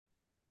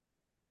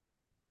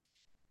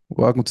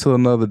Welcome to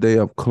another day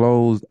of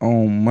Closed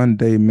on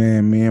Monday,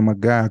 man. Me and my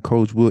guy,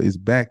 Coach Wood, is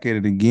back at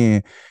it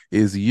again.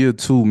 It's year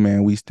two,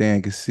 man. We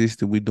staying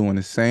consistent. We doing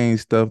the same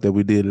stuff that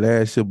we did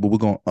last year, but we're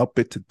gonna up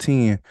it to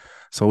 10.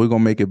 So we're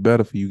gonna make it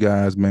better for you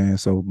guys, man.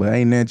 So, but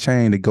ain't that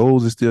changed. The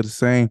goals are still the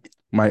same.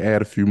 Might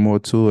add a few more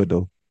to it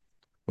though.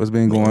 What's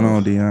been going Man,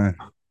 on, Dion?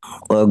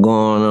 what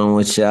going on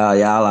with y'all?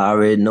 Y'all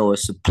already know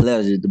it's a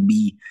pleasure to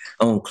be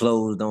on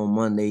Closed on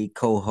Monday,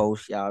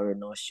 co-host. Y'all already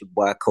know it's your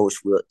boy Coach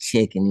Will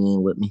checking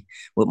in with me,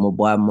 with my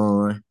boy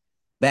Mon.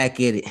 Back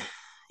at it,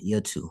 year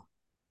two.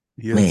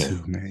 Year Man.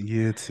 two, man.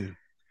 Year two.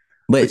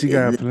 What But you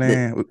got the,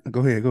 planned?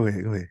 Go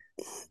ahead.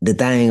 the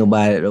thing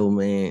about it though,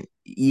 man,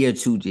 year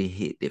two just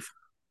hit different.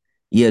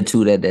 Year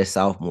two, that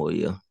sophomore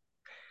year.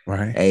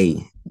 Right?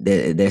 Hey,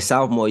 that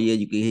sophomore year,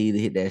 you can either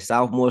hit that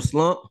sophomore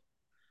slump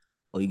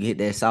or you can hit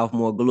that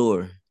sophomore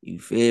glory. You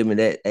feel me?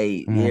 That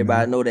hey, Come on,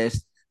 everybody man. know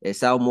that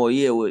sophomore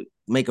year would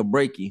make or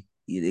break you.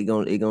 It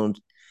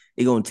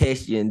gonna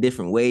test you in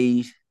different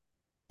ways,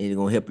 and it's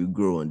gonna help you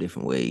grow in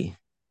different ways.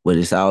 But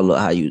it's all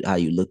how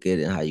you look at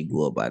it and how you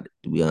go about it.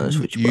 To be honest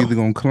You with you, you bro. either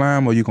gonna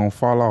climb or you gonna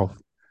fall off. One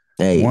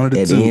Hey, of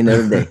the at the two. end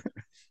of the day,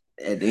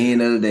 at the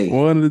end of the day,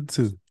 One of the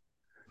two.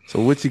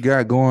 So what you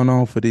got going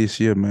on for this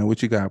year, man?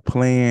 What you got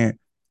planned?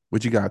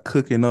 What you got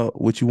cooking up?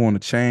 What you want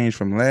to change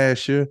from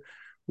last year?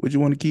 What you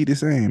want to keep the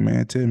same,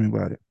 man? Tell me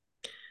about it.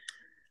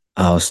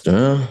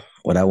 Austin,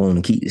 what I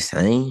want to keep the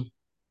same.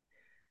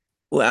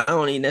 Well, I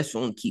don't even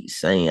necessarily want to keep the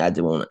same. I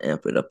just want to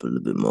amp it up a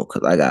little bit more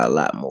because I got a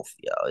lot more for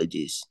y'all. It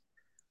just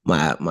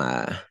my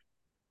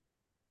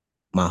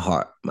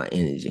heart, my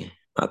energy,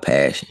 my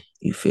passion.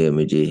 You feel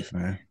me? Just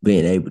Man.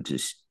 being able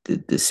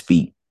to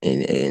speak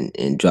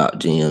and drop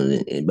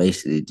gems and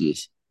basically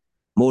just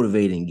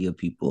motivate and give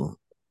people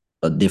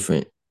a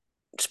different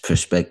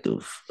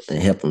perspective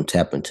and help them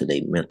tap into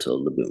their mental a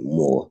little bit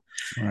more.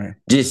 Right.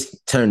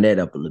 Just turn that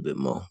up a little bit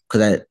more.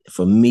 Cause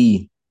for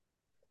me,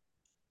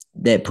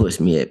 that puts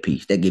me at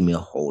peace. That gives me a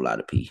whole lot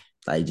of peace.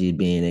 Like just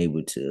being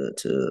able to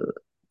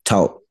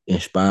talk,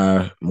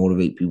 inspire,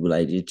 motivate people,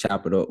 like just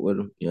chop it up with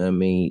them. You know what I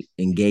mean?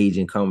 Engage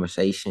in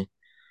conversation,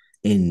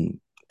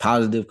 in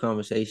positive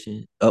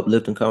conversation,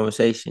 uplifting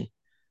conversation.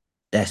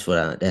 That's what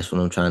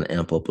I'm trying to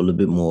amp up a little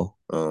bit more.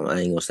 I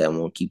ain't gonna say I'm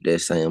gonna keep that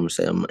same. I'm gonna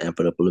say I'm gonna amp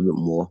it up a little bit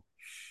more.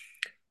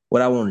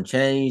 What I want to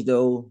change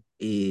though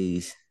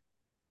is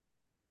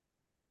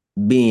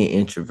being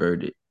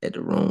introverted at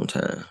the wrong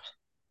times.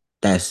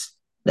 That's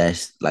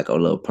that's like a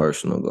little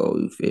personal goal.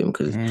 You feel me?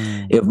 Because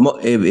Mm,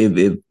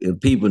 if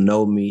people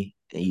know me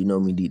and you know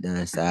me deep down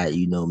inside,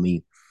 you know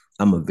me.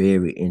 I'm a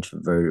very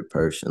introverted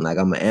person. Like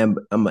I'm an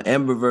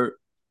ambivert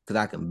because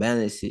I can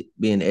balance it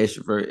being an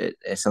extrovert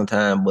at some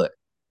time, but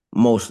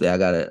mostly I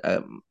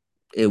gotta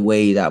it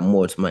weighs out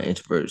more to my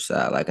introvert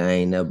side. Like I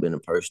ain't never been a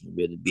person to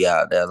really be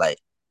out there. Like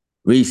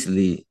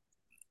recently,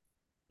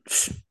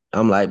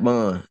 I'm like,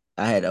 man,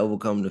 I had to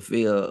overcome the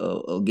fear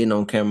of getting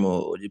on camera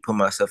or just put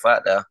myself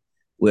out there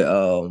with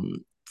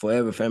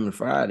Forever Family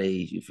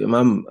Fridays. You feel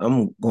me?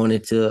 I'm going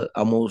into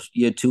almost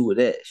year two of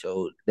that.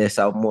 So that that's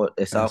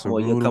a sophomore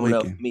year rude coming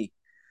up for awakening. me.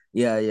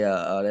 Yeah,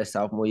 that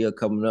sophomore year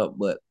coming up.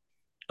 But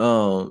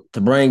to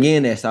bring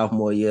in that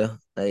sophomore year,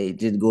 hey,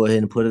 just go ahead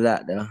and put it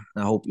out there.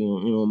 I hope you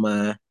don't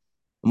mind.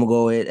 I'm gonna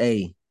go ahead.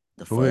 Hey,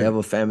 the Go ahead.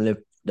 Forever Family,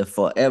 the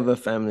Forever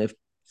Family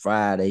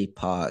Friday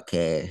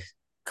podcast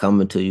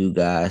coming to you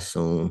guys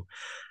soon.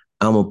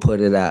 I'm gonna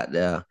put it out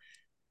there.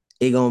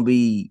 It gonna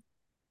be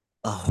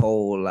a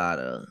whole lot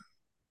of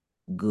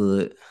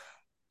good,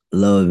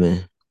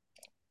 loving,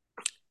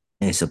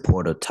 and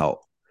supportive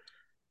talk,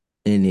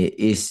 and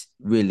it's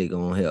really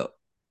gonna help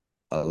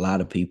a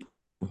lot of people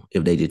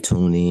if they just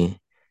tune in.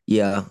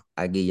 Yeah,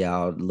 I give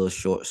y'all little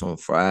shorts on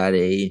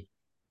Friday,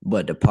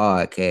 but the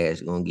podcast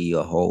is gonna give you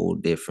a whole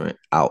different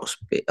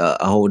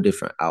a whole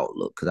different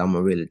outlook because I'm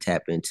gonna really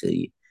tap into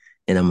you,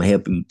 and I'm gonna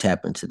help you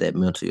tap into that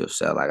mental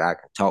yourself. Like I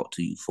can talk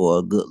to you for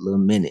a good little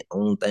minute.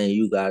 Only thing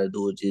you gotta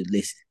do is just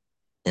listen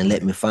and let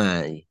Right. me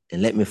find you,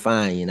 and let me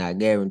find you, and I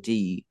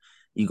guarantee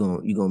you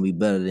gonna be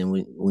better than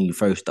when you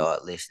first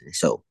start listening.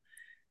 So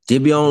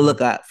just be on the Forever,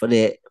 lookout for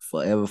that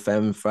Forever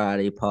Family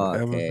Friday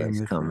forever podcast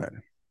family coming. Friday.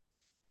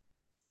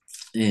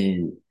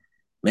 And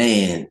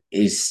man,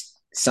 it's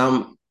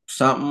something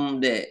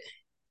that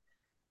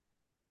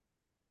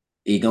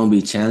it gonna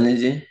be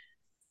challenging,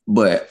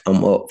 but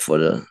I'm up for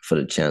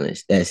the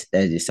challenge. That's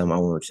just something I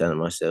want to challenge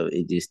myself.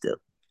 It just to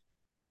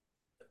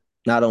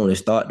not only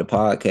start the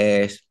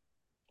podcast,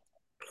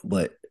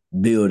 but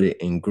build it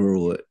and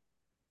grow it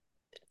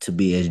to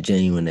be as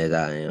genuine as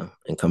I am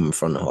and coming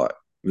from the heart,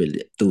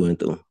 really through and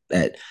through.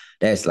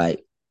 That's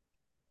like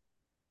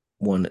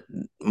one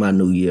my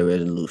New Year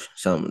resolution.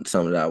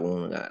 Something that I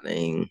want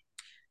to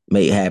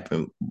make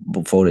happen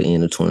before the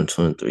end of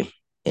 2023.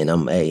 And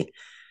I'm it's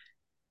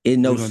Oh,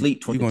 no you gonna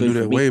sleep you gonna 23 do for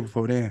that way me.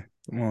 before then.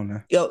 Come on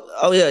now. Yo,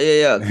 oh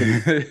yeah.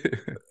 Cause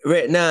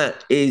right now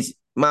is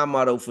my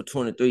motto for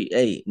 23.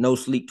 Hey, no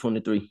sleep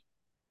 23.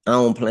 I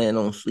don't plan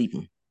on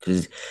sleeping.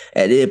 Cause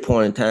at that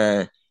point in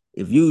time,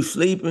 if you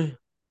sleeping,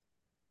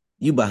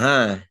 you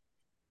behind.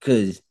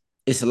 Cause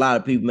it's a lot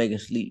of people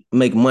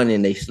make money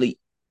in their sleep.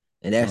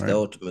 And that's the Right.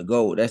 ultimate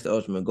goal. That's the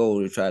ultimate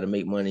goal, to try to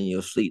make money in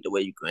your sleep the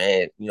way you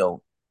can,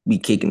 be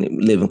kicking it,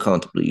 living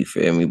comfortably, you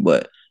feel me?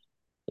 But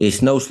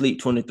it's no sleep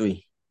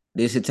 23.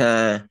 This is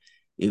time,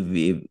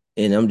 if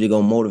and I'm just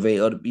gonna motivate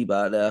other people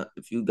out there.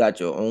 If you got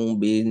your own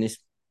business,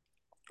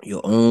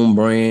 your own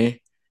brand,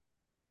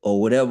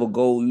 or whatever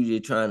goal you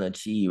just trying to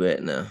achieve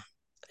right now,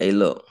 hey,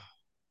 look,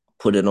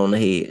 put it on the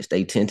head,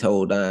 stay 10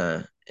 toes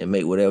down, and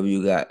make whatever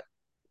you got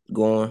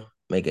going,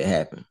 make it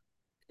happen,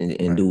 and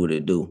Right. do what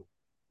it do.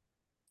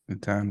 The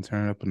time to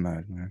turn up a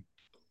notch, man.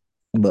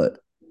 But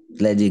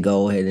let's just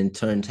go ahead and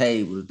turn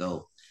tables,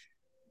 though.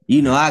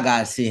 I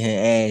gotta sit here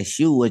and ask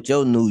you what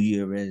your New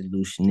Year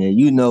resolution is.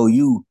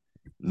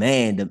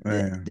 Man,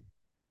 Man,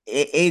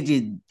 it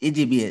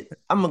just be it.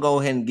 I'm gonna go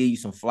ahead and give you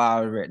some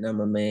flowers right now,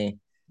 my man.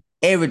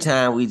 Every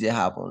time we just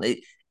hop on it,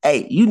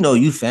 hey,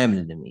 you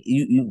family to me.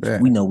 We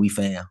that know we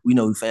fam. We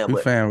know we fam, we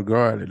but fan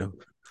regardless though.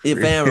 it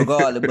fam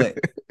regardless.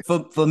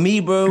 But for me,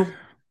 bro,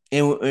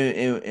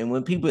 and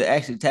when people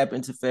actually tap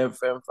into Fam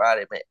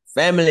Friday, man,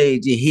 family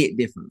just hit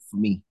different for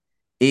me.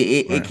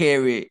 Right.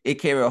 It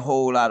carry a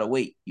whole lot of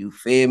weight. You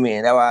feel me?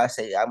 And that's why I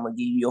say I'm gonna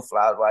give you your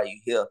flowers while you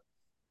here.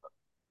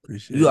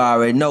 Appreciate You it.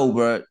 already know,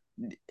 bro.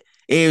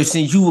 Ever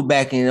since you were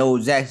back in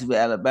old Jacksonville,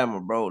 Alabama,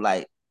 bro,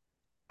 like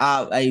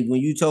when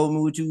you told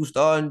me what you was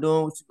starting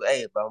doing,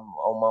 hey, bro, I'm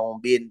on my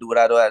own bed and do what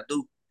I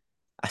do.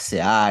 I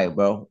said, all right,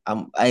 bro.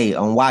 I'm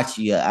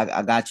watching you.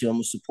 I got you. I'm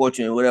gonna support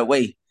you in whatever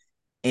way.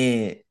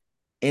 And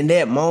in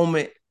that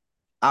moment,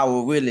 I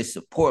will really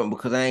support him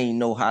because I ain't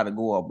know how to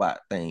go about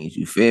things.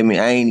 You feel me?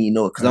 I ain't even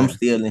know it because Right.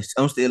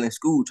 I'm still in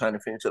school trying to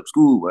finish up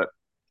school,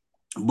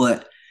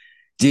 but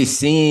just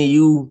seeing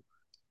you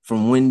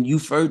from when you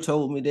first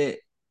told me that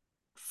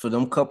for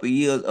them couple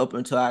years up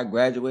until I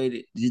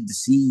graduated, just to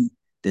see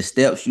the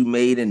steps you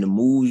made and the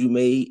moves you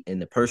made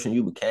and the person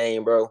you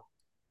became, bro.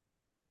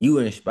 You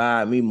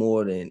inspired me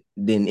more than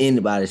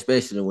anybody,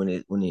 especially when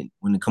it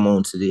come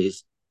on to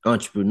this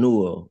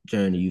entrepreneurial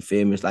journey. You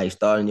feel me? It's like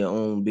starting your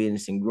own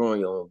business and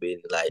growing your own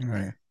business. Like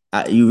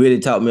Right. you really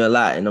taught me a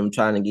lot, and I'm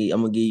gonna give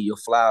you your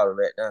flower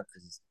right now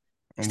because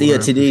I'm still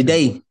word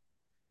appreciate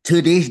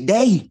to this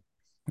day,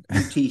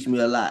 you teach me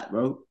a lot,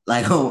 bro.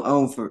 Like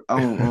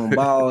on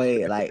ball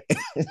head, like.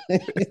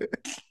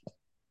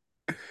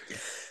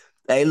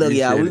 Hey, look,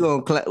 y'all,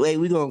 appreciate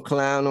we gonna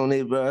clown on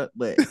it, bro.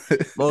 But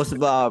most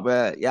of all,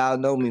 bro, y'all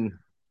know me.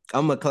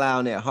 I'm a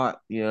clown at heart,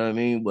 you know what I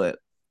mean? But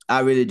I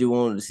really do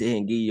want to sit here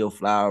and give you your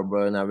flower,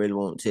 bro. And I really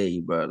want to tell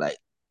you, bro, like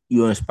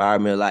you inspire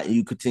me a lot.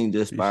 You continue to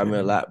inspire Appreciate me a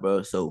it, man. lot,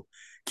 bro. So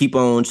keep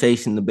on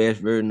chasing the best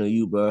version of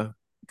you, bro.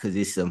 Because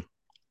it's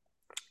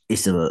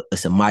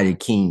a mighty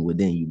king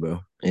within you, bro.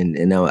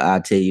 And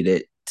I'll tell you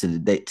that to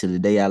the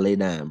day I lay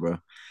down, bro.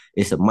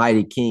 It's a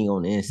mighty king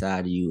on the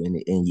inside of you,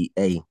 and you,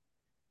 hey,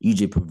 you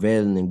just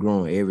prevailing and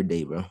growing every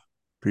day, bro.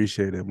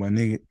 Appreciate it, my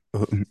nigga.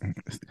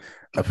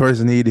 A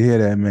person need to hear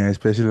that, man,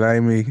 especially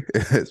like me.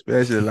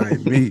 Especially like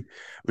me.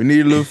 We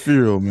need a little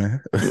fuel,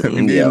 man.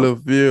 We need a Yeah. little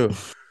fuel.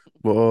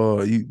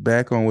 But you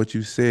back on what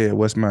you said,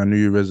 what's my New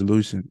Year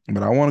resolution?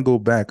 But I want to go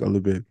back a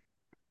little bit.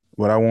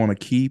 What I want to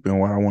keep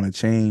and what I want to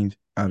change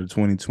out of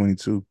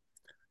 2022.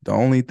 The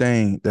only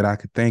thing that I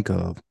could think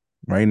of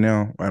right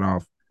now, right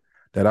off,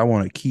 that I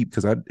want to keep,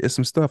 because it's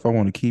some stuff I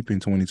want to keep in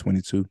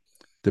 2022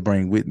 to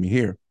bring with me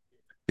here,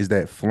 is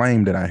that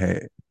flame that I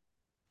had.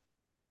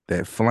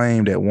 That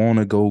flame that want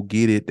to go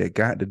get it, that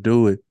got to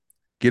do it,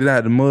 get it out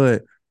of the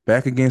mud,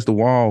 back against the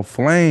wall,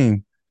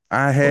 flame.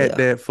 I Oh had yeah.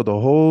 that for the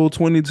whole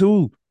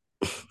 22.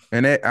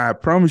 And that, I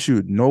promise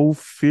you, no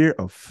fear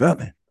of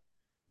failing.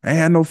 I ain't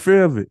had no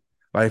fear of it.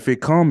 Like if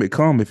it come, it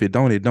come. If it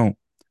don't, it don't.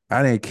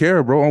 I didn't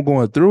care, bro. I'm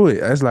going through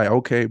it. That's like,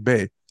 okay,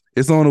 bet.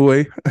 It's on the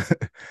way.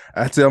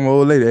 I tell my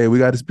old lady, hey, we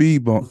got a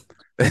speed bump.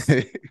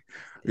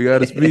 We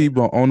got a speed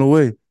bump on the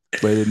way.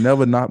 But it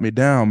never knocked me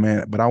down,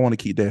 man. But I want to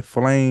keep that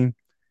flame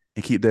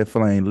and keep that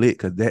flame lit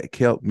because that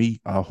kept me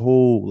a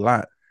whole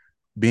lot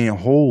being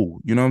whole.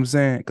 You know what I'm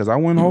saying? Because I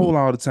went Mhm. whole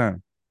all the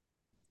time.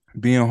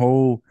 Being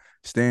whole,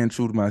 staying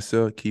true to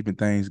myself, keeping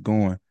things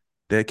going.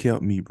 That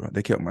kept me, bro.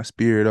 That kept my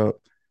spirit up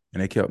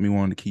and that kept me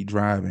wanting to keep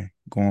driving,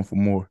 going for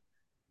more.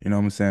 You know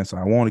what I'm saying? So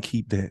I want to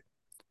keep that.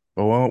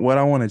 But what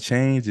I want to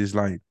change is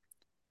like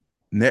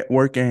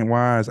networking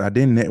wise, I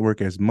didn't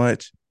network as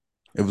much.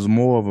 It was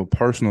more of a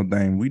personal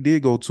thing. We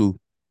did go to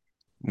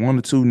one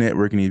or two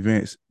networking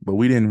events, but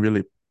we didn't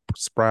really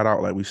sprout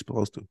out like we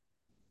supposed to.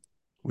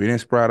 We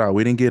didn't sprout out.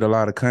 We didn't get a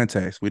lot of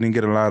contacts. We didn't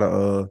get a lot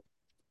of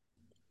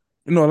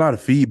a lot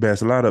of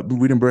feedbacks.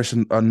 We didn't brush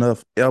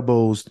enough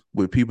elbows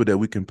with people that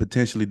we can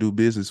potentially do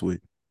business with.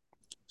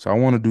 So I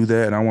want to do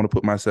that, and I want to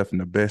put myself in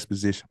the best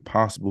position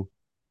possible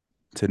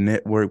to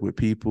network with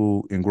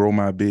people and grow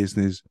my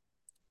business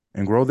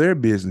and grow their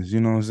business.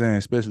 You know what I'm saying?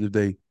 Especially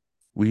if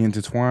we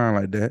intertwine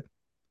like that.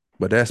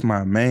 But that's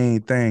my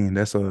main thing.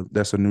 That's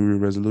a New Year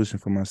resolution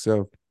for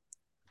myself.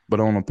 But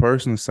on a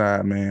personal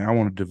side, man, I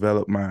want to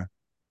develop my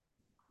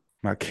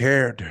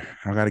character.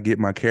 I got to get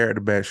my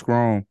character back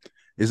strong.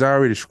 It's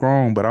already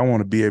strong, but I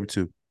want to be able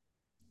to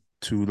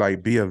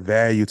like be of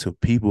value to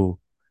people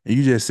And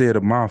you just said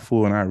a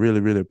mouthful, and I really,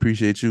 really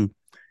appreciate you.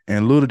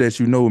 And little that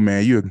you know,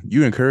 man,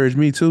 you encourage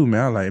me too,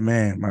 man. I'm like,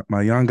 man,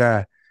 my young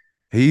guy,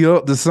 he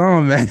up to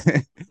some, man.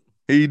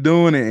 He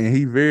doing it, and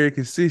he very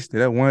consistent.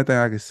 That's one thing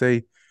I can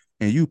say.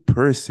 And you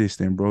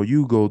persistent, bro.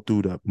 You go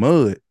through the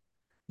mud.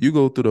 You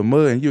go through the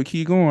mud, and you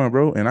keep going,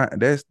 bro.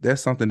 And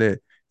that's something that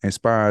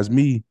inspires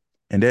me,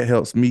 and that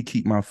helps me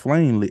keep my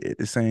flame lit at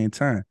the same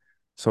time.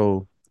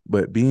 So,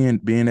 but being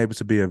able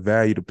to be of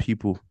value to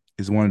people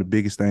is one of the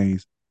biggest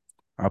things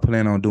I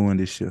plan on doing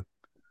this year.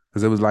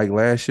 Because it was like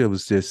last year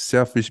was just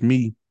selfish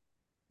me,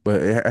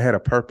 but I had a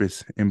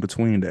purpose in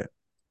between that.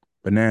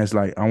 But now it's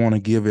like I want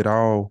to give it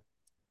all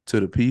to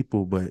the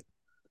people, but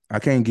I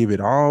can't give it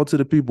all to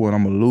the people and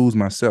I'm gonna lose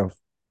myself.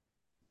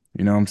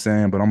 You know what I'm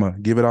saying? But I'm gonna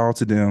give it all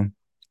to them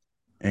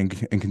and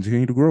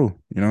continue to grow.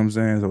 You know what I'm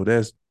saying? So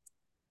that's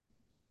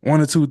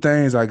one or two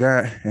things I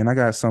got, and I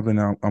got something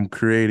I'm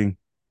creating.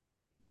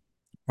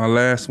 My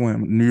last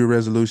one, New Year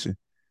resolution,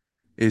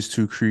 is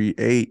to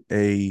create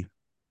a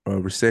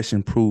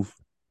recession-proof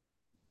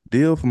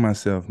deal for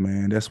myself,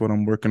 man. That's what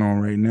I'm working on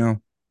right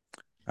now.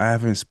 I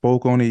haven't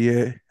spoke on it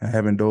yet. I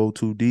haven't dove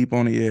too deep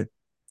on it yet,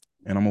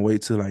 and I'm gonna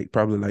wait till like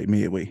probably like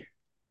midway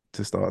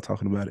to start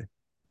talking about it.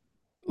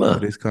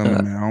 But Well, it's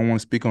coming, man. I don't want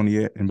to speak on it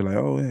yet and be like,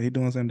 oh yeah, he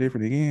doing something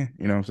different again.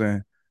 You know what I'm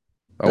saying?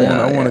 I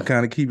yeah, want to yeah.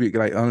 kind of keep it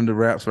like under the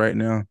wraps right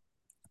now.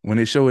 When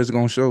it show, it's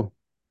gonna show.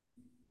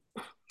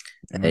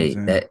 You know what I'm Hey,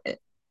 saying? that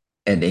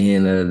at the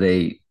end of the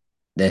day,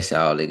 that's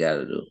all they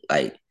gotta do.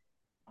 Like,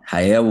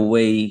 however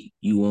way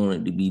you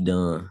want it to be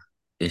done,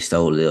 it's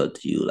totally up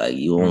to you. Like Right.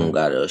 you don't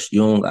gotta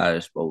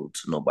expose it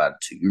to nobody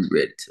till you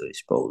ready to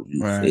expose.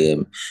 You Right. feel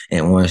me?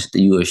 And once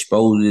you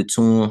expose it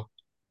to them,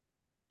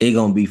 it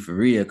gonna be for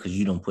real because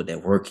you don't put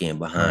that work in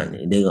behind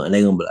Right. it. They gonna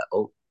be like,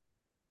 oh,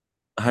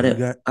 You got they be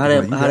like, you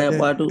how got that that?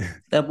 boy do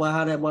that boy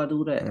how that boy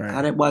do that? How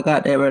Right. that boy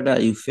got that right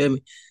there? You feel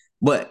me?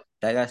 But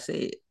like I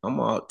said, I'm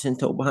all 10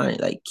 toe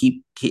behind. Like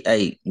keep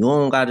hey, you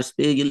don't gotta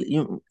spill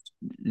you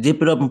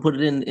dip it up and put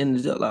it in the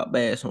Ziploc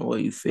bag somewhere.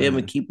 You feel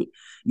me? Right. Keep it.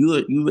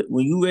 You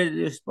when you ready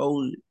to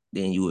expose it,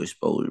 then you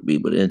expose it. Be,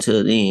 but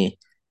until then,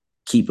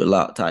 keep it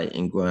locked tight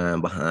and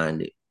grind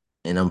behind it.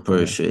 And I'm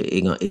pretty Right. sure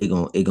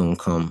it gonna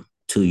come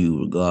to you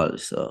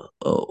regardless of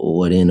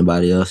what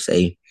anybody else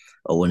say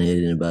or what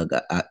anybody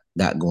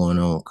got going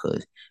on.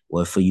 Cause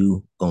what for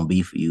you gonna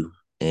be for you.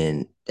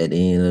 And at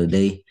the end of the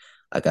day,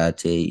 like I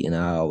tell you, and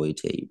I always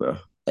tell you, bro,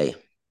 hey,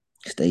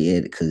 stay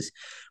at it. Cause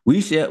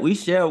we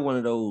share one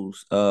of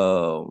those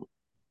Your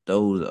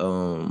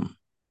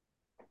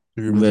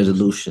resolution.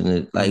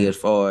 resolution like Yeah. as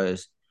far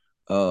as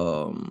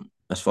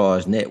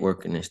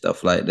networking and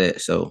stuff like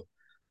that. So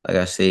like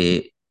I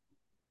said,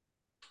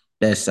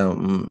 that's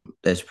something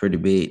that's pretty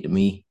big to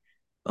me.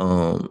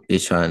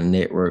 Is trying to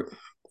network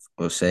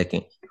for a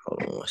second.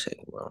 Hold on one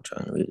second, bro. I'm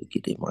trying to really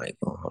get this mic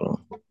on.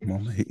 Hold on. Come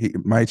on,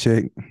 mic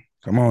check.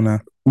 Come on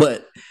now.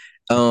 But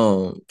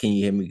can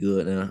you hear me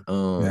good now?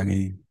 Yeah, I can hear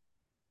you.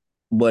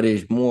 But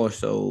it's more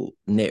so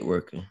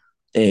networking.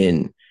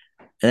 And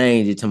I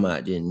ain't just talking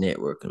about just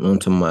networking. I'm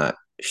talking about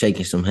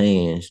shaking some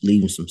hands,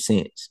 leaving some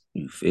sense.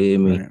 You feel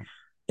me? Right.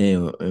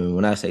 And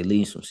when I say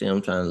leave some sense,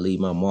 I'm trying to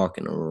leave my mark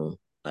in the room.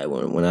 Like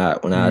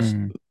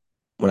Mm.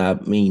 when I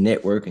mean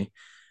networking,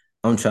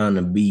 I'm trying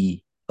to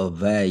be of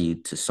value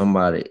to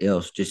somebody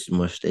else just as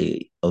much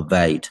they of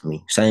value to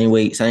me. Same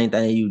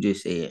thing you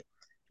just said. Right.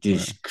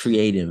 Just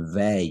creating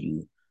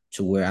value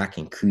to where I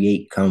can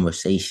create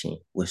conversation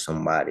with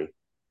somebody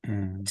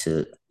Mm.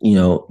 to,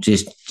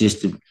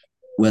 just to,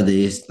 whether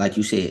it's like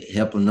you said,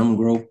 helping them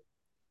grow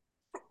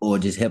or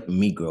just helping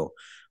me grow.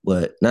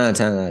 But 9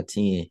 times out of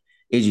 10,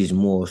 it's just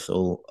more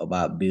so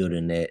about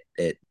building that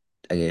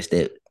I guess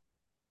that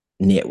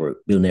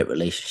network, building that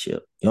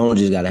relationship. You don't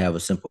just gotta have a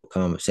simple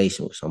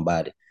conversation with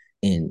somebody.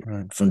 And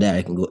Right. from that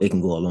it can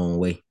go a long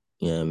way.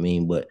 You know what I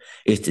mean? But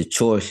it's the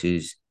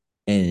choices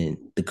and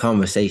the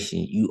conversation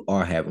you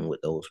are having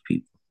with those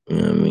people. You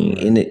know what I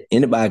mean? Right.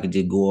 Anybody could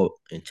just go up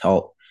and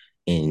talk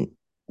and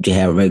just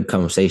have a regular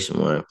conversation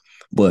with them.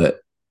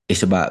 But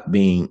it's about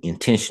being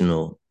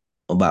intentional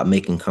about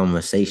making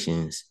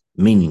conversations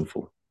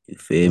meaningful. You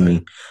feel Right.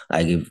 me?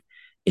 Like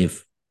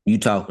if you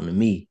talking to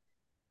me,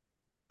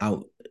 I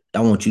I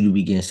want you to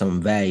be getting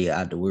some value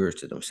out of the words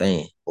that I'm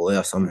saying, Right. or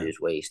else I'm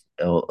just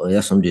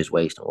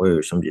wasting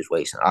words. I'm just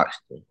wasting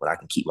oxygen. But I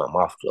can keep my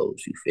mouth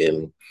closed. You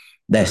feel me?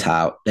 That's Right.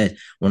 how that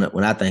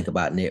when I think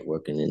about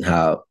networking and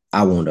how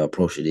I want to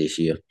approach it this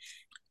year.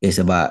 It's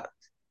about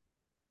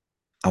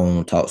I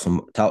want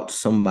to talk to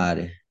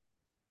somebody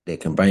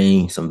that can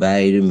bring some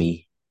value to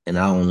me, and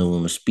I only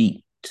want to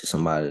speak to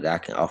somebody that I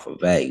can offer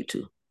value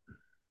to.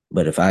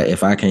 But if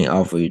I can't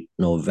offer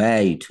no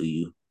value to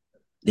you,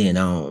 then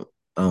I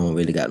don't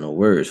really got no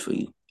words for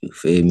you. You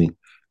feel me?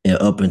 And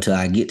up until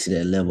I get to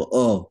that level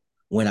of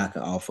when I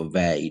can offer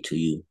value to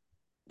you.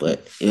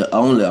 But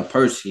only a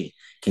person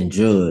can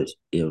judge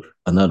if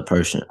another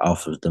person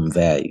offers them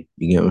value.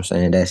 You get what I'm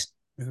saying? That's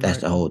That's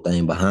right. the whole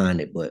thing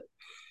behind it. But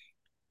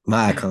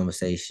my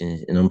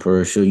conversations, and I'm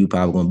pretty sure you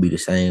probably gonna be the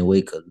same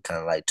way because we kind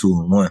of like two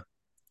in one.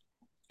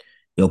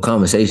 Your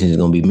conversation is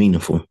gonna be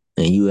meaningful.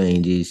 and you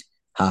ain't just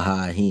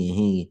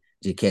he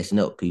just catching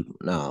up people.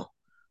 No,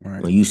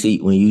 Right. when you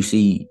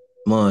see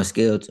Mon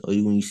Skelton or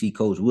when you see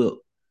Coach Wilk,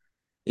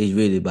 it's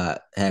really about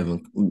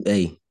having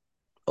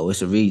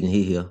it's a reason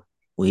he here,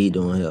 what he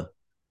doing Right. here,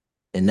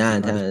 and You nine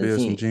about to times out of spill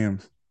some 10,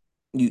 gems.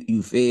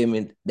 you feel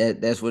me?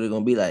 That's what it's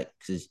gonna be like.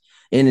 Cause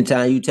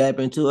anytime you tap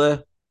into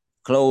her,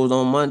 closed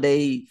on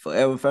Monday,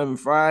 forever family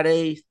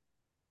Fridays,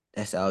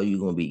 that's all you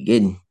gonna be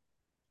getting.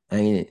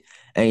 Ain't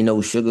ain't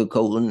no sugar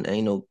coating,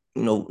 ain't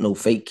no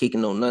fake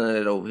kicking, no none of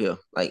that over here.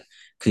 Like,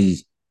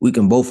 cause we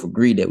can both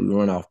agree that we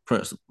run off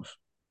principles.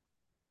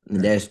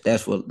 And Right.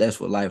 that's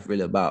what life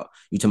really about.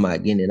 You talking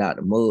about getting it out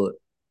the mud.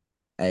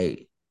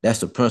 Hey, that's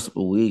the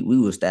principle we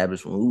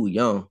established when we were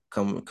young,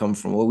 come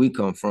from where we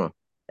come from.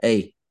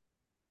 Hey,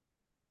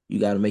 you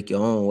gotta make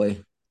your own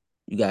way.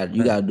 You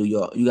Right. gotta do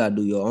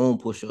your own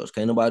push-ups.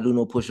 Can't nobody do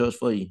no push-ups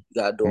for you.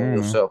 You gotta do Come them on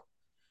now. yourself. Come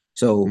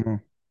So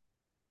on.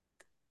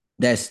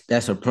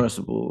 that's a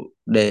principle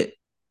that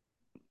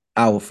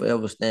I will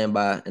forever stand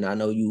by, and I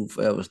know you will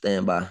forever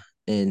stand by.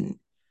 And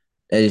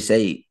as you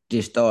say,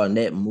 just starting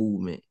that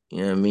movement.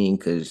 You know what I mean?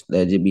 Because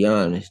let's just be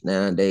honest,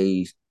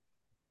 nowadays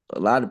a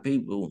lot of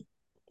people,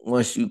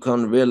 once you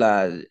come to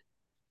realize it,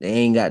 they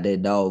ain't got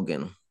that dog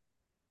in them.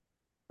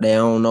 They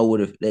don't know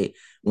what if they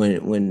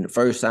when the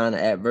first sign of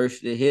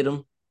adversity hit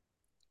them,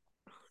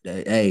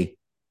 they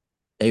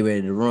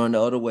ready to run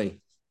the other way. You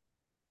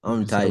I'm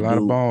the just said a type lot of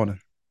dude. balling.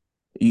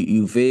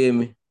 You feel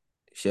me?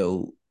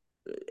 So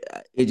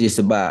it's just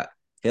about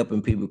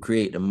helping people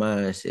create the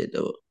mindset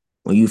though.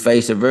 When you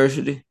face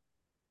adversity,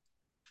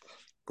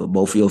 put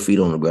both of your feet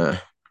on the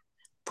ground.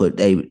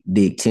 They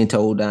dig 10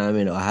 toe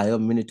diamond or however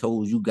many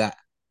toes you got,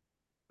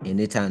 and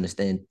it's time to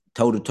stand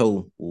toe to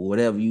toe with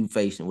whatever you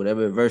facing,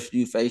 whatever adversity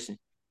you facing.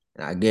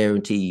 And I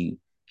guarantee you,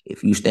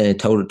 if you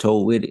stand toe to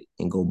toe with it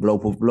and go blow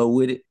for blow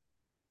with it,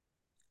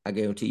 I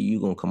guarantee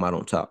you're gonna come out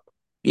on top.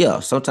 Yeah,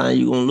 sometimes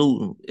you're gonna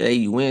lose. Hey,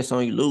 you win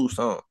some, you lose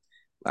some.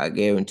 But I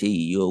guarantee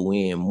you'll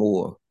win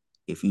more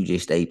if you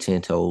just stay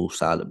 10 toes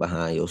solid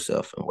behind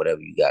yourself and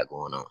whatever you got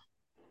going on.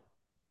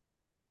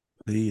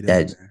 Leave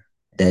that, That man.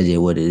 that's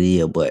just what it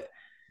is. But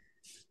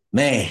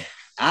man,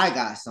 I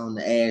got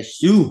something to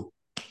ask you.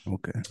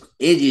 Okay.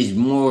 It is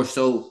more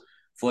so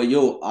for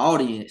your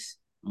audience,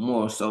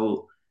 more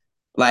so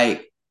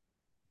like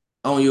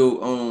on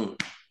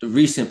the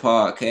recent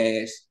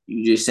podcast,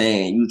 you just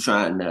saying you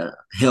trying to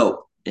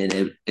help in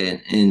as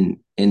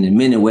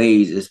many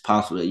ways as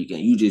possible that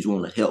you just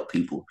want to help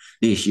people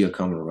this year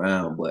coming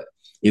around. But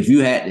if you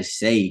had to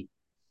say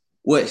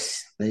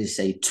what's let's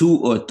say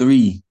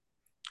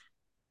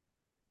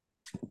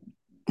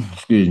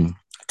excuse me,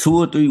 2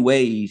 or 3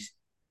 ways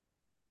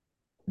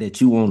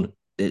that you want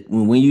that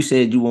when you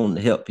said you wanted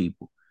to help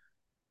people,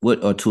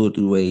 what are 2 or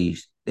 3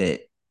 ways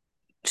that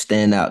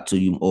stand out to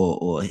you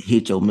or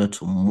hit your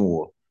mental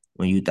more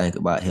when you think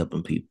about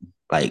helping people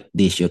like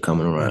this year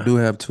coming I around? do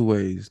have two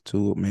ways,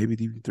 two, maybe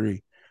even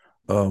three.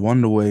 One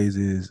of the ways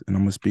is, and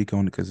I'm gonna speak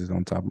on it because it's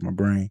on top of my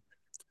brain,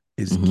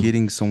 is Mm-hmm.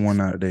 getting someone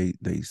out of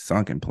they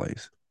sunken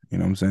place. You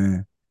know what I'm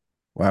saying?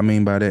 What I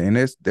mean by that, and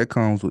that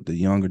comes with the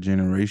younger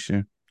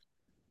generation.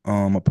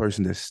 A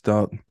person that's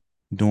stuck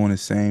doing the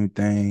same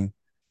thing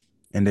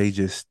and they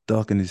just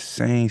stuck in the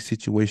same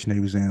situation they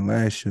was in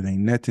last year. Ain't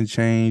nothing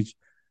changed.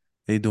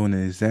 They doing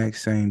the exact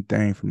same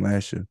thing from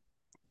last year.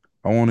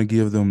 I want to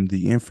give them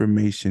the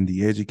information,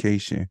 the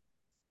education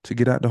to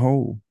get out the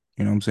hole.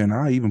 You know what I'm saying?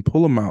 I even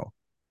pull them out,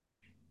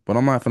 but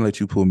I'm not gonna let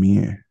you pull me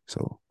in.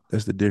 So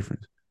that's the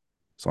difference.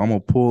 So I'm gonna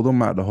pull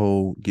them out the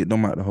hole, get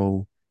them out the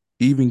hole,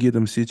 even get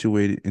them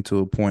situated into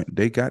a point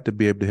they got to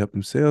be able to help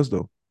themselves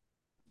though.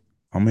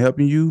 I'm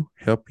helping you,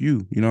 help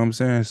you. You know what I'm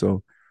saying?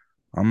 So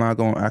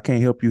I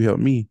can't help you help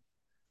me.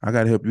 I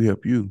gotta help you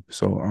help you.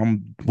 So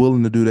I'm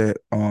willing to do that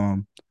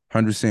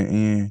 100%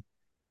 in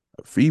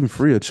for even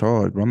free of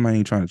charge, but I'm not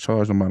even trying to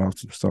charge them off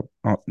some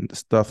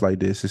stuff like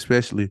this,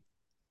 especially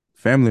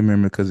family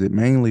member, because it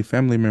mainly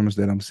family members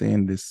that I'm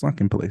saying this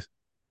sunken place.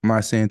 I'm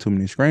not saying too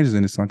many strangers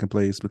in this sunken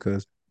place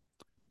because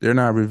they're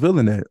not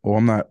revealing that, or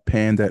I'm not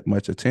paying that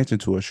much attention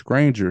to a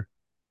stranger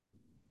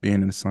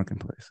being in a sunken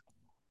place.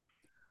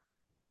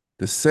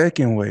 The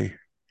second way,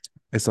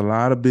 it's a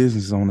lot of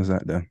business owners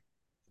out there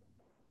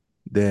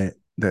that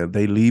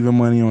they leaving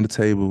money on the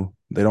table.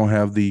 They don't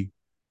have the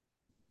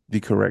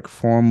correct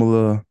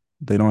formula.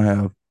 They don't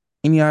have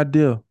any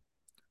idea of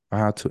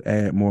how to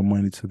add more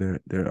money to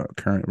their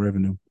current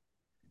revenue,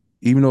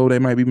 even though they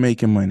might be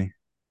making money.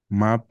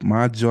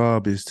 My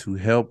job is to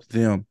help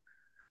them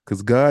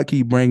because God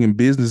keep bringing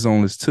business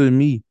owners to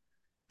me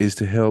is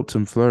to help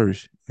them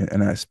flourish,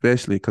 and I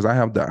especially because I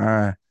have the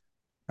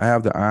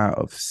eye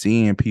of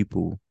seeing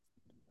people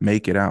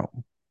make it out.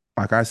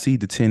 Like I see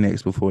the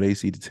 10x before they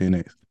see the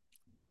 10x.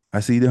 I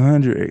see the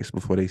 100x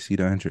before they see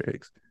the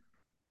 100x.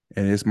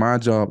 And it's my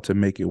job to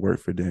make it work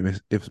for them.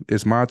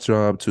 It's my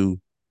job to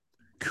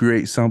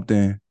create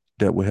something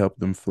that will help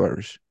them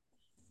flourish.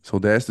 So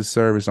that's the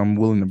service I'm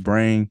willing to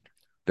bring.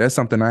 That's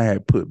something I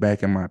had put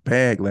back in my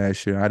bag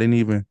last year. I didn't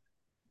even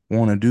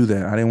want to do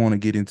that. I didn't want to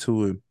get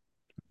into it.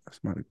 That's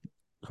somebody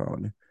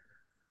calling me.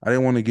 I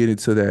didn't want to get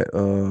into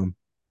that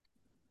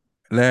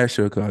last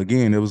year, cause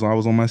again, I was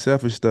on my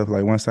selfish stuff.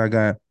 Like once I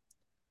got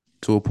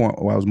to a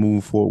point where I was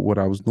moving forward what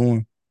I was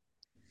doing,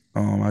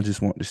 I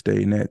just want to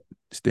stay in that,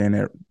 stay in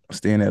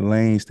that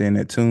lane, stay in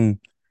that tune,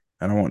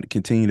 and I want to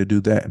continue to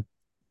do that.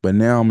 But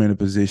now I'm in a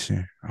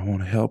position. I want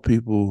to help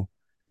people.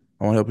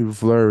 I want to help people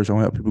flourish. I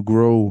want to help people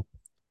grow.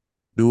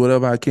 Do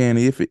whatever I can,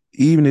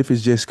 even if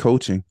it's just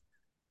coaching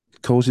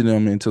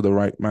them into the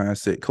right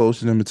mindset,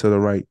 coaching them into the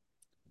right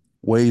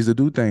ways to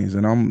do things.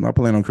 And I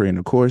plan on creating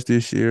a course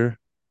this year.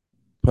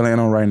 Plan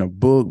on writing a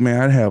book,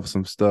 man. I have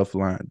some stuff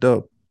lined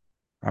up.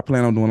 I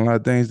plan on doing a lot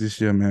of things this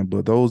year, man.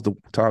 But those the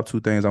top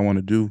two things I want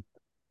to do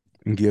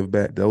and give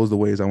back. Those are the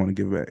ways I want to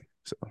give back.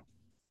 So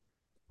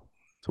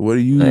what are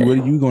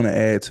you gonna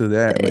add to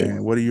that, Hey,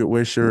 man?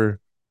 What's your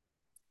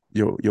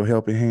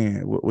helping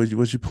hand?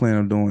 What you plan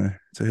on doing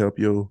to help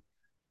your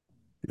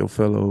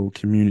fellow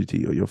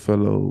community or your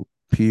fellow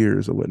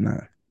peers or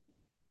whatnot?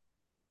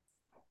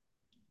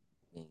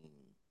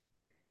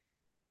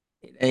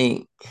 it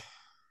ain't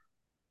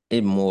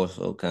it more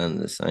so kind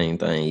of the same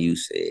thing you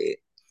said.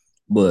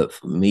 But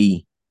for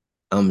me,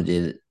 I'm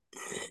just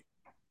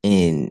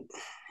and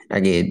I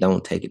guess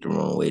don't take it the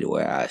wrong way to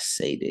where I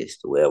say this,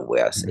 the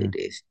way I say Mhm.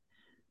 this.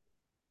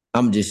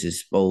 I'm just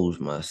expose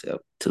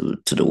myself to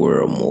the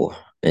world more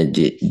and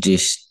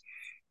just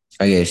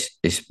I guess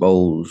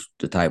expose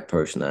the type of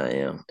person I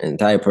am. And the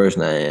type of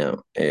person I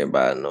am,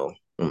 everybody know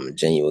I'm a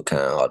genuine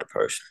kind hearted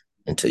person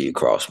until you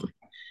cross me.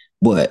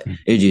 But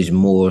it's just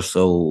more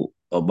so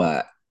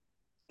about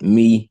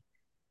me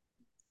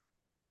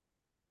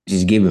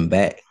just giving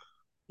back,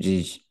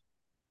 just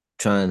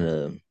trying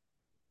to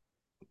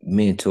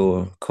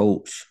mentor,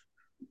 coach,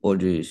 or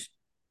just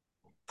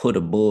put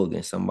a bug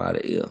in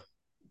somebody else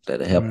Right,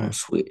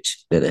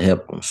 that'll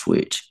help them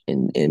switch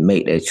and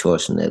make that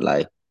choice in their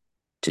life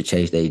to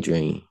chase their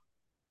dream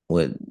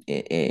with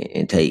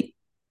and take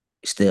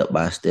step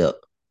by step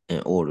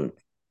in order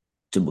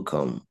to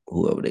become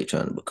whoever they're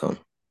trying to become.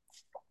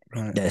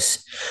 right,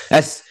 That's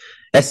that's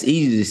that's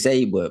easy to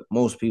say, but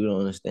most people don't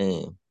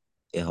understand.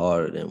 It's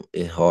harder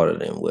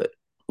than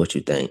what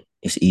you think.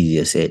 It's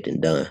easier said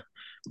than done right,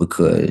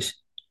 because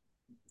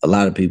a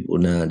lot of people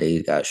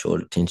nowadays got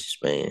short attention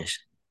spans.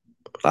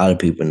 A lot of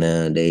people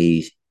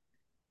nowadays,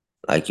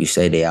 like you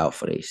say, they out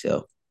for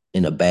themselves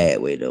in a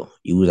bad way though.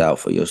 You was out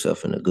for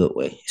yourself in a good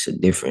way. It's a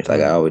difference.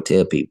 Like I right, always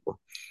tell people,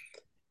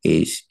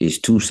 it's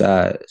two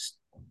sides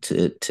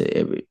to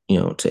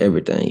to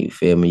everything. You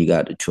feel me? You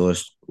got the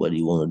choice whether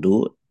you want to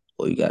do it,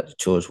 or you got the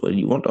choice whether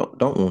you don't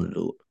want to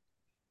do it.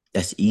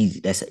 That's easy.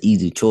 That's an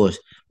easy choice,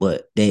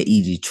 but that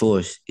easy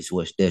choice is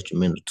what's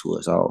detrimental to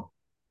us all.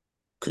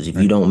 Because if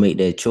you right, don't make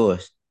that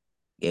choice,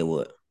 get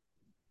what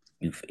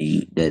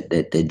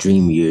that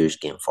dream of yours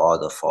getting far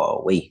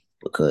away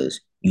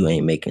because you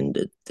ain't making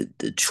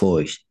the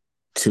choice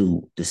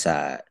to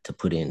decide to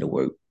put in the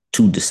work,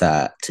 to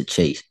decide to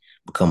chase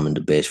becoming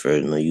the best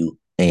version of you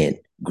and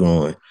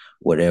growing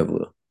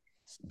whatever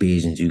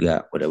business you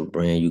got, whatever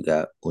brand you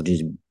got, or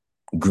just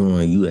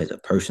growing you as a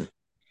person.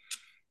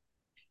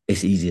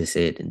 It's easier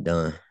said than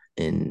done.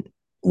 And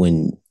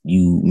when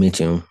you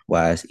mention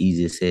why it's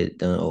easier said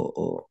than done,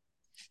 or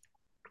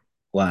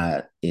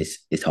why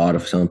it's harder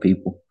for some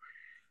people,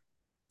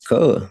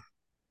 cause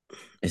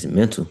it's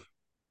mental.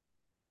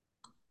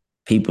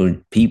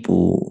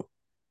 People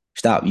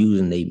stop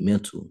using their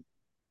mental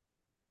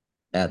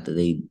after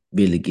they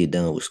really get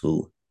done with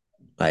school.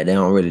 Like they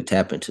don't really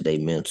tap into their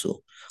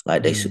mental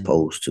like they mm,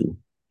 supposed to.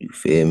 You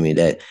feel me?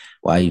 That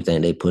why you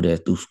think they put us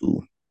through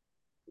school?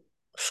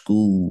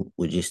 School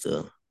was just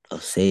a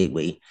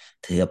segue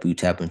to help you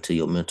tap into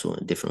your mental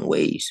in different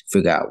ways.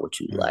 Figure out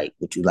right,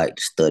 what you like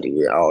to study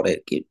with, all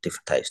that, get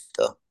different types of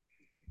stuff.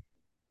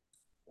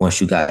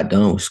 Once you got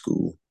done with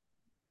school,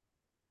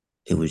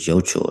 it was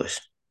your choice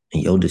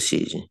and your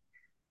decision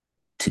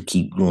to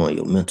keep growing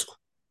your mental.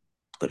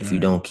 But if you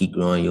right, don't keep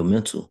growing your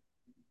mental,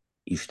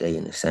 you stay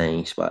in the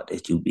same spot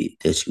that you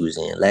was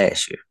in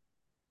last year.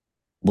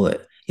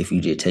 But if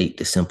you just take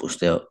the simple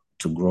step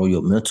to grow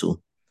your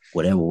mental,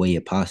 whatever way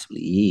it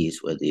possibly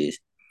is, whether it's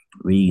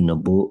reading a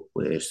book,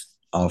 whether it's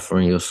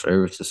offering your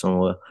service to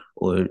someone,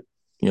 or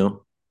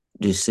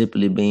just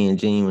simply being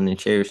genuine and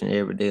cherishing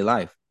everyday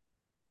life,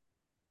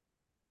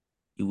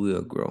 you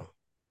will grow,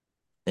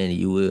 and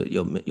you will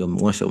your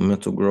once your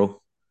mental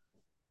grow,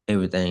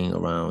 everything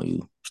around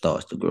you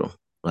starts to grow.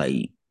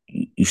 Like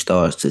you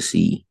start to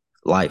see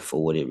life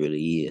for what it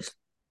really is.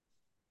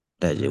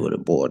 That's just right, what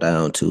it boiled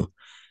down to.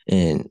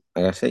 And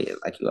like I say,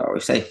 like you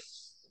always say,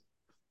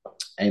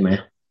 hey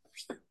man,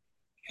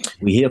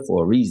 we here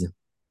for a reason.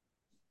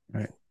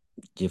 right,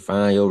 Just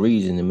find your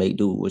reason and make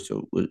do with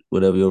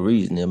whatever your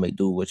reason and make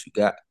do with what you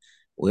got.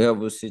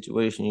 Whatever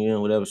situation you're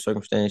in, whatever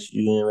circumstance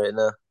you're in right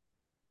now,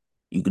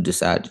 you could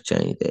decide to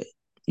change that.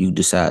 You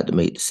decide to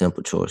make the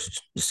simple choices,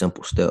 the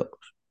simple steps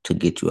to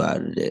get you out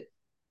of that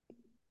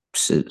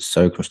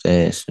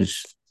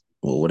circumstances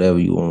or whatever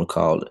you want to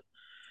call it.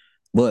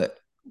 But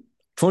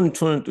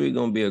 2023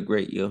 gonna be a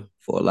great year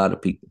for a lot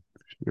of people.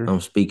 sure, I'm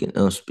speaking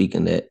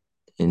that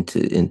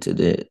into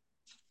that.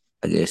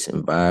 I guess,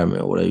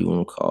 environment or whatever you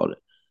want to call it,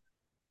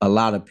 a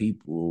lot of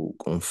people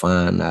gonna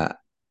find out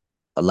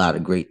a lot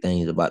of great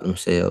things about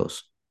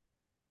themselves.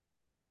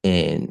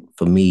 And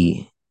for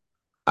me,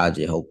 I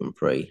just hope and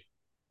pray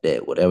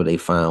that whatever they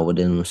find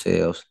within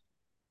themselves,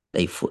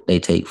 they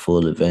take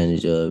full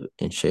advantage of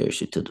and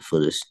cherish it to the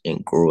fullest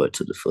and grow it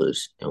to the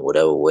fullest in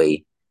whatever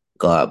way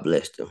God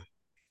bless them.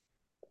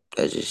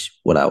 That's just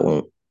what I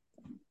want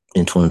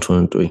in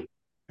 2023.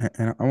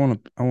 And I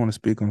want to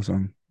speak on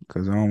something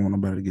because I don't want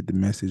nobody to get the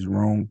message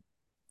wrong.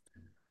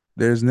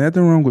 There's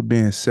nothing wrong with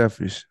being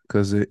selfish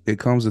because it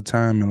comes a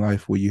time in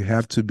life where you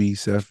have to be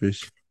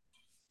selfish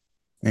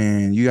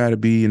and you got to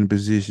be in a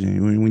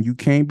position when you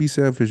can't be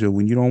selfish or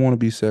when you don't want to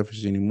be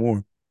selfish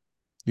anymore.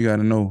 You got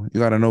to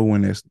know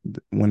when that's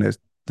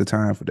the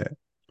time for that.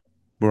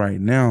 But right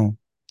now,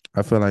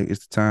 I feel like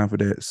it's the time for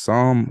that.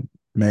 Some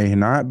may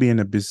not be in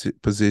a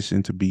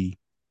position to be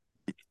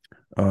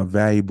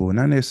valuable,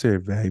 not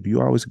necessarily valuable.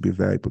 You always be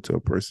valuable to a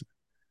person,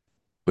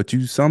 but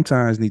you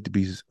sometimes need to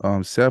be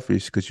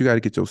selfish because you got to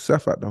get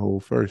yourself out the hole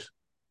first.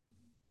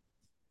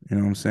 You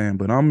know what I'm saying?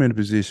 But I'm in a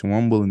position where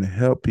I'm willing to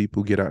help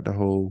people get out the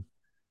hole,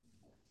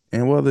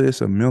 and whether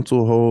it's a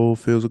mental hole,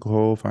 physical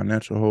hole,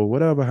 financial hole,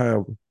 whatever,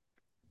 however,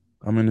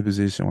 I'm in a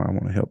position where I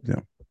want to help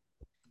them.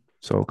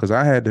 So, because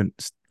I had to,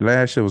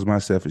 last year was my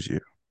selfish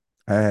year.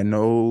 I had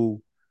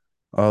no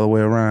other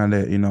way around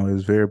that. It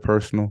was very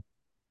personal.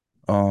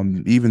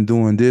 Even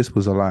doing this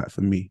was a lot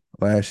for me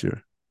last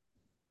year.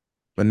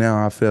 But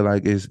now I feel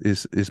like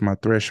it's my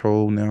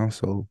threshold now,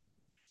 so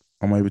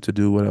I'm able to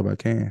do whatever I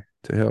can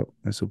to help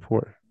and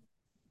support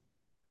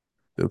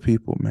the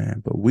people,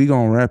 man. But we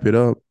gonna wrap it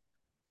up.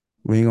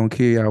 We ain't gonna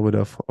kill y'all with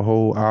a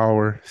whole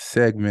hour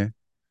segment.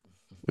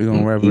 We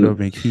gonna wrap it up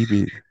and keep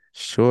it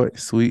short,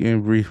 sweet,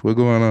 and brief. What's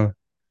going on?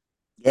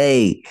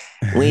 Hey,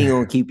 we ain't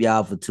gonna keep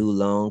y'all for too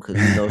long because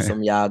we know some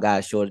of y'all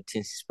got short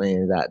attention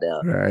spans out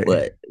there. Right.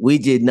 But we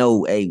just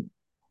know, hey,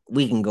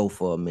 we can go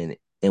for a minute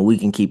and we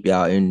can keep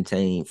y'all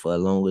entertained for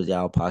as long as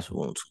y'all possibly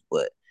want to.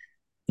 But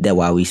that's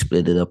why we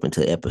split it up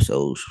into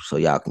episodes so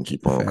y'all can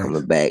keep on Facts.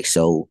 coming back.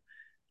 So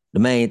the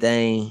main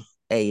thing,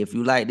 hey, if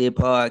you like this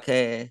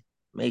podcast,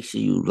 make sure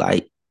you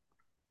like,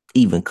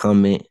 even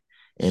comment,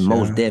 and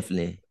most Sure.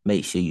 definitely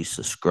make sure you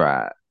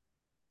subscribe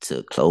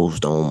to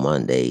Closed on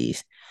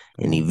Mondays.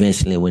 Come And on, man.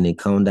 eventually, when it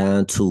come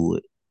down to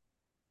it,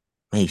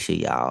 make sure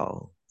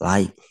y'all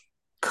like,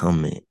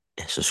 comment,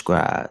 and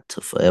subscribe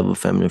to Forever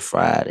Family Come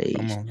Fridays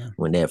on, man.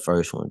 when that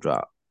first one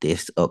drop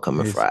this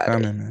upcoming It's Friday.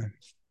 coming, man.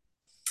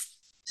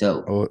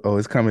 So Oh,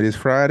 it's coming this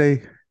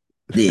Friday.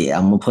 yeah,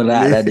 I'm gonna put it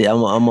out there.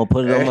 I'm gonna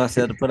put it on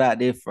myself to put out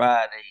this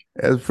Friday.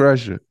 That's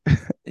pressure.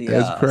 That's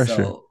Yeah.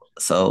 pressure.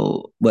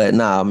 But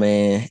nah,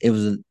 man, it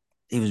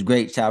was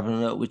great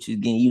chopping it up with you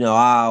again. You know,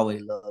 I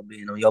always love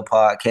being on your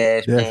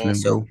podcast, man. Definitely,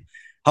 So bro.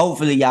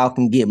 hopefully y'all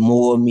can get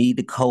more of me,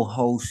 the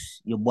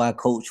co-host, your boy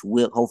Coach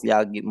Whip. Hopefully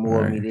y'all get All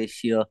more of me right.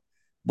 this year.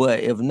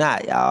 But if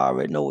not, y'all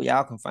already know where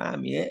y'all can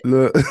find me at.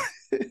 Look.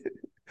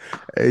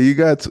 Hey, you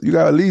got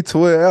at least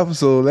 12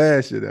 episodes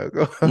last year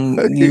though.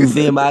 You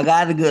feel me? I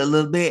got a good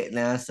little bit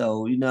now,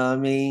 so you know what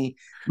I mean.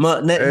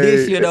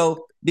 Hey,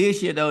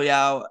 This year though,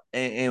 y'all,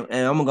 and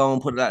I'm gonna go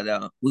and put it out there.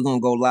 We're gonna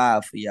go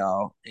live for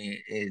y'all,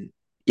 and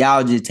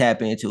y'all just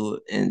tap into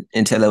it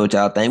and tell us what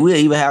y'all think. We'll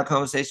even have a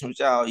conversation with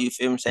y'all. You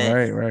feel me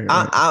saying? right.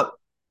 I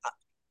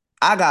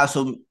I got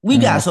we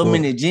I'm got all so for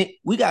it. many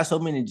we got so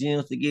many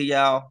gems to give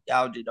y'all.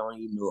 Y'all just don't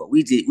even know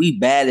it. We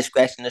badly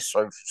scratching the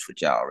surface with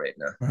y'all right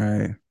now. All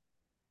right.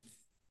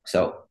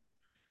 So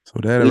So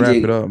that'll we wrap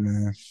it just up,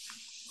 man.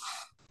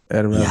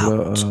 That'll wrap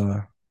it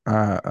yeah.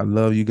 up. I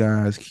love you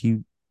guys.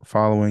 Keep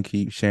following,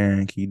 keep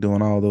sharing, keep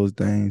doing all those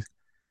things.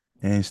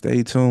 And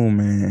stay tuned,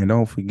 man. And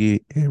don't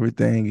forget,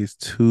 everything is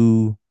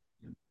too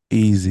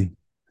easy.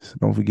 So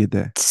don't forget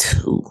that.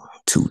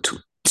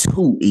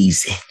 Too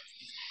easy.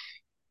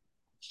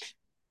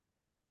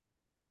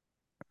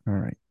 All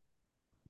right.